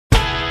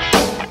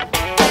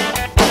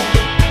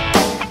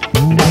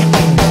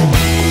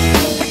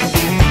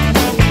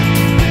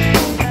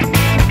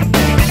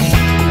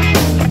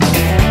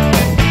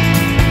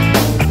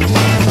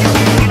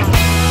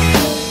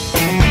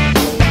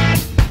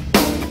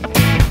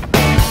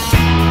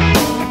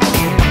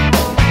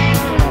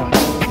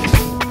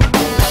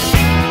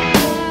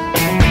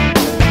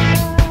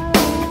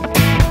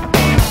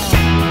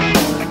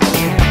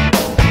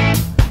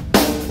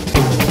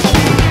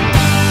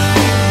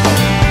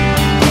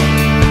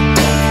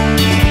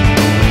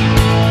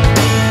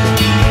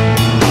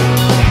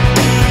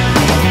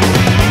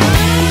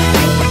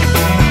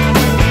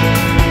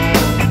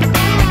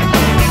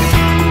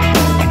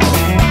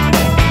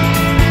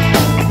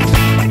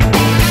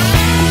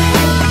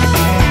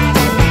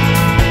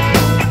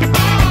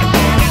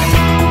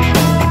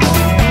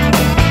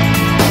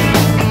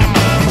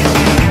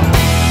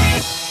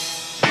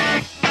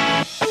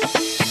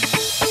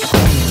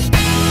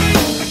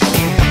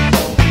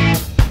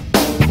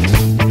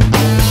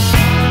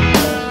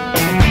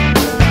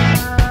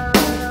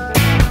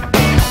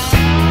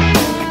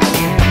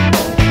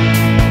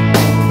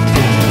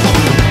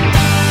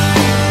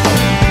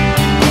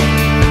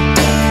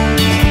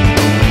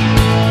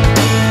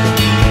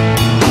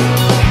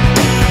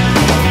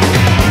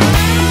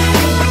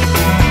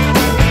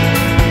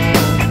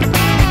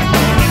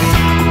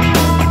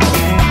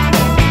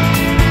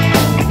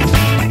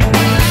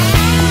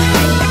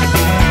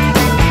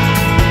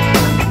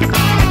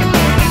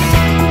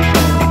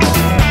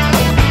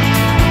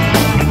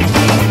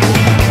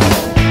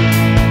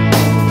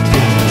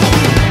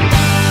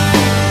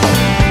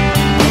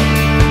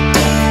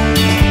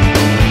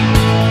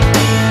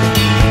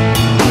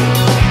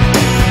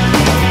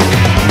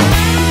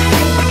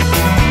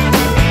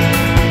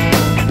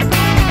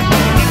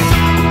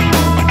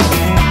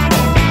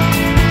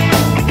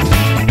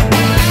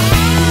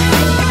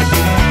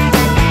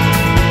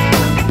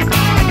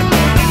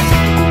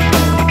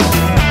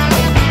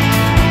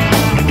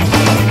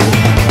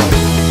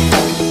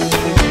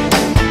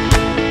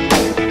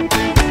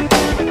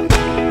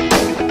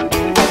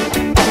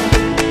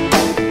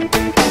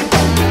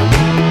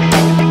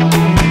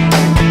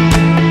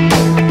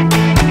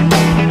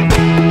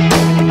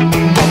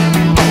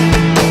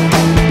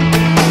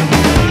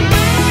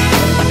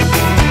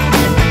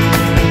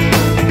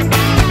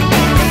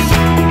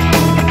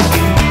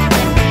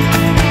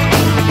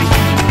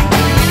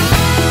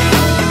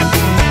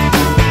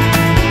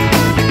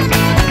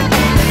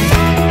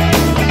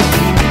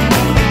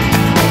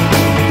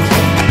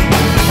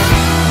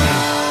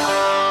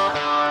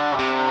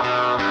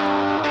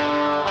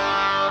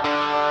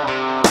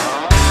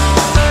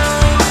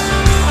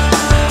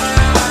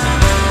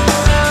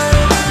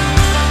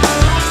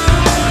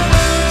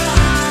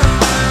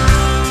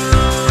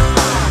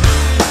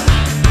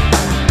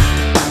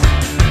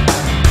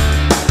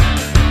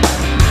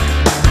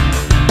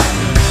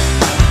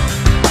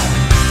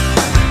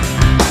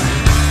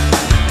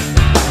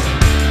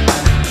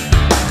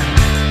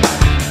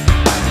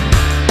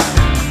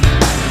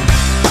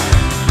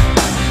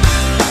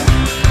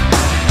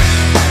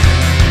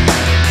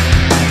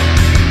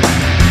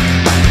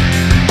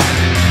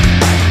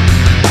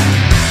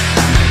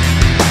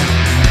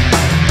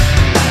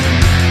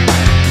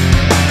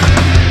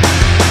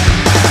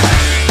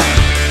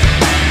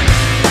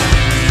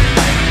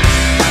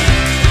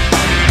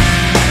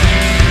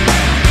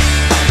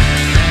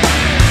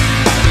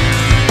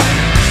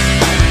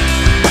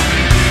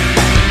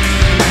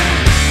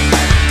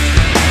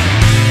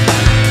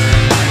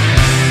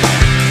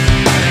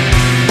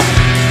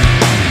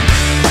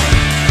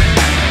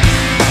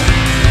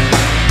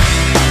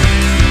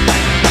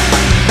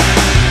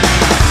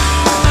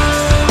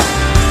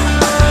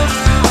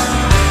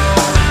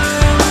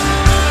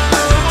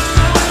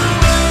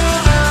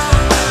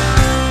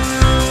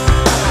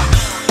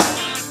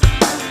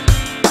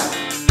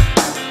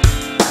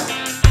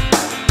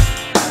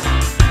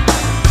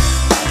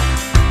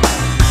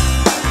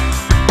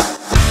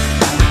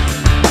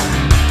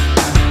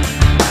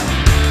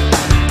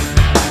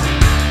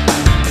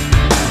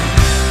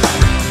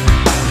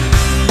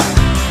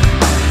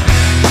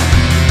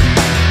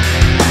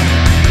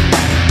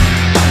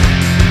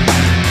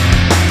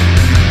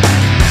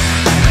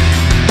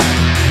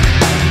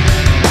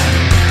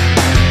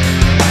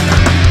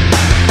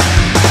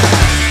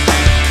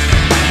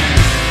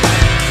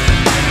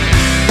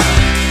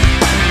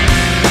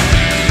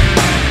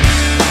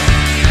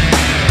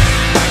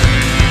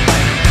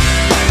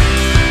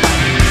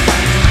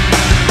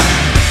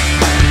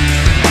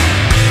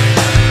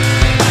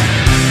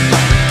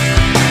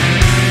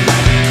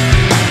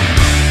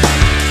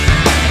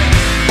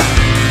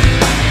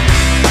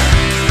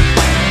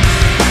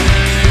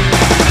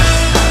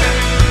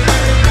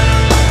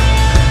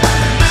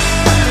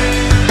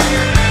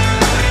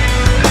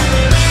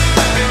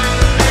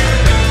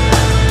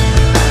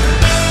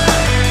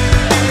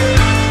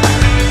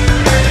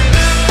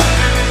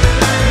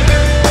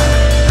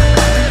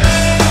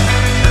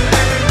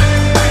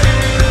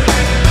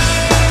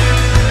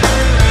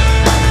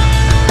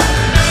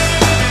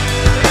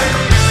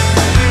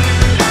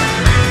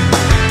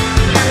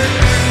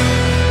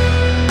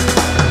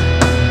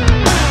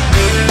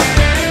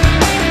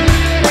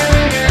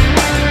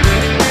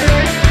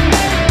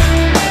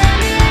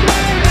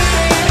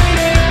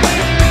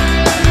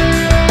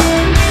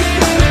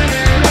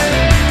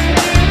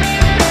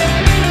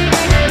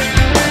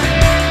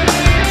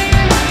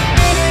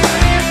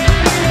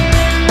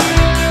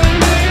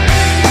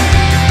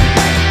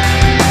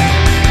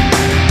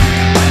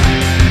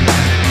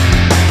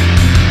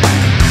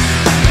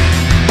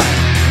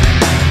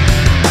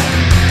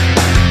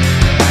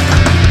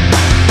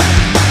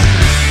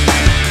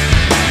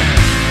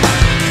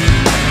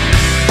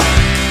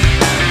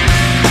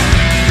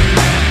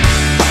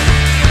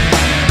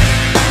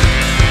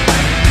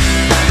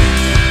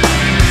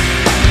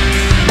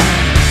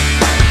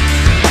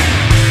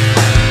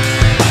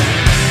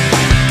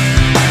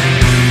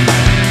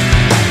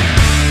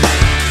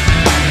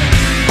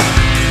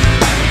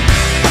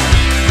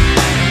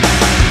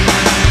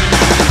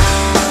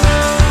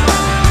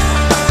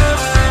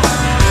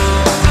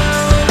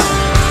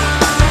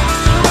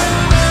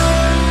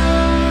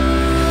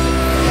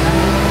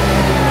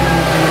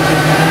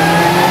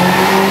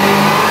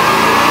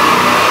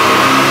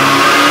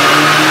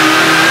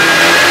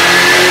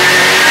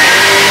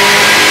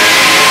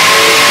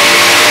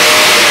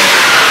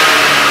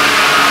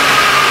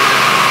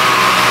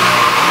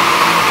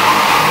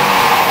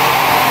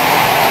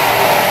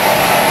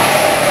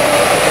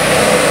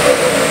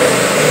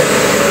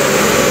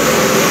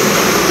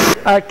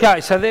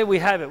Okay, so there we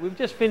have it. We've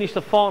just finished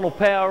the final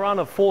power run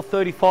of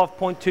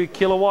 435.2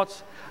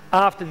 kilowatts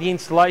after the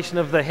installation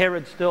of the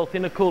Herod Stealth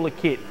intercooler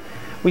kit.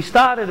 We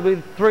started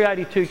with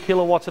 382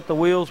 kilowatts at the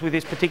wheels with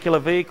this particular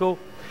vehicle.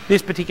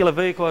 This particular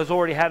vehicle has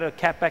already had a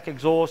catback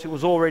exhaust, it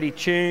was already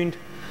tuned,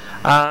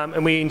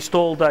 and we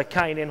installed a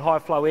K&N high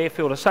flow air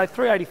filter. So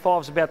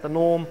 385 is about the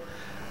norm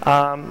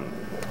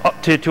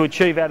to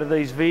achieve out of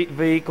these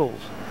vehicles.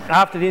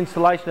 After the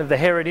installation of the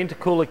Herod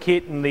intercooler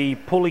kit and the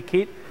pulley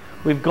kit,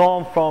 we've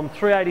gone from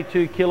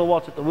 382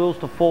 kilowatts at the wheels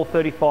to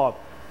 435.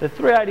 The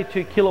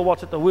 382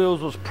 kilowatts at the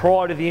wheels was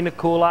prior to the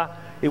intercooler.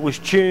 It was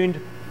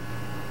tuned,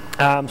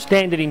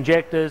 standard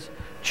injectors,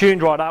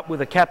 tuned right up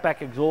with a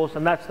catback exhaust,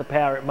 and that's the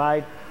power it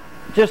made.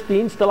 Just the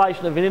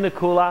installation of an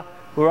intercooler,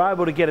 we were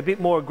able to get a bit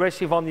more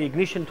aggressive on the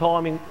ignition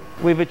timing.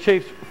 We've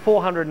achieved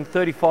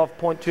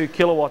 435.2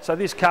 kilowatts, so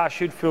this car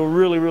should feel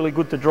really, really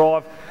good to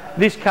drive.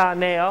 This car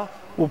now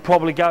will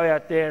probably go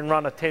out there and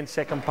run a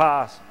 10-second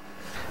pass.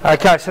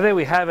 Okay, so there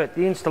we have it,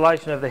 the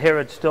installation of the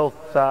Herod Stealth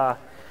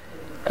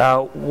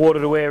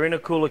water-to-air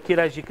intercooler kit.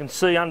 As you can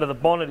see under the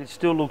bonnet, it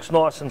still looks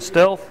nice and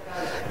stealth.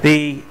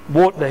 The heat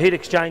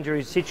exchanger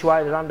is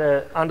situated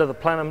under the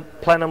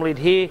plenum lid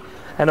here,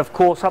 and of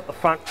course up the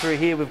front through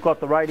here we've got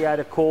the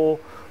radiator core,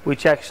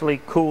 which actually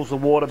cools the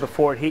water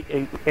before it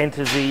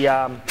enters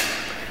the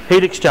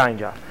heat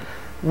exchanger.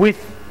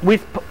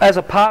 As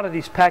a part of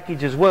this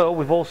package as well,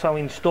 we've also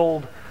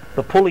installed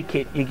the pulley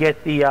kit. You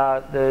get the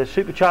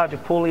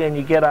Supercharger pulley, and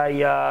you get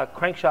a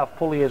crankshaft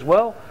pulley as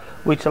well,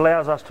 which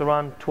allows us to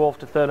run 12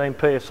 to 13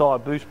 psi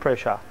boost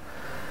pressure.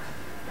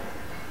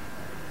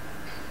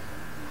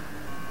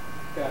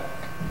 Okay.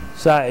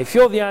 So if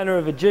you're the owner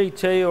of a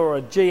GT or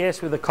a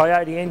GS with a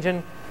Coyote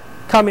engine,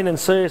 come in and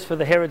see us for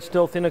the Herod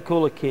Stealth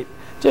intercooler kit.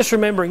 Just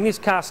remembering, this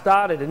car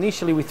started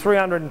initially with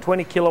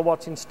 320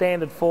 kilowatts in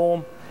standard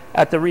form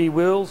at the rear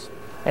wheels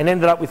and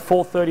ended up with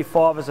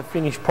 435 as a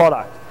finished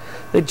product.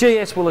 The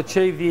GS will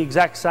achieve the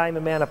exact same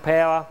amount of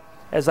power,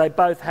 as they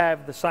both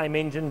have the same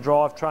engine,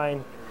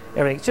 drivetrain,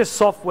 everything. It's just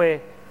software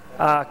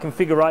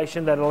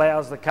configuration that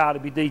allows the car to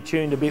be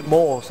detuned a bit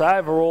more. So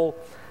overall,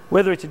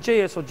 whether it's a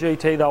GS or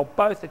GT, they'll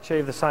both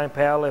achieve the same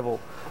power level.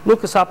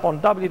 Look us up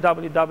on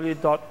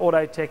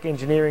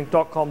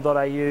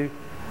www.autotechengineering.com.au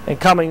and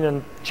come in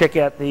and check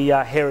out the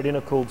Herod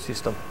intercooled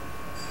system.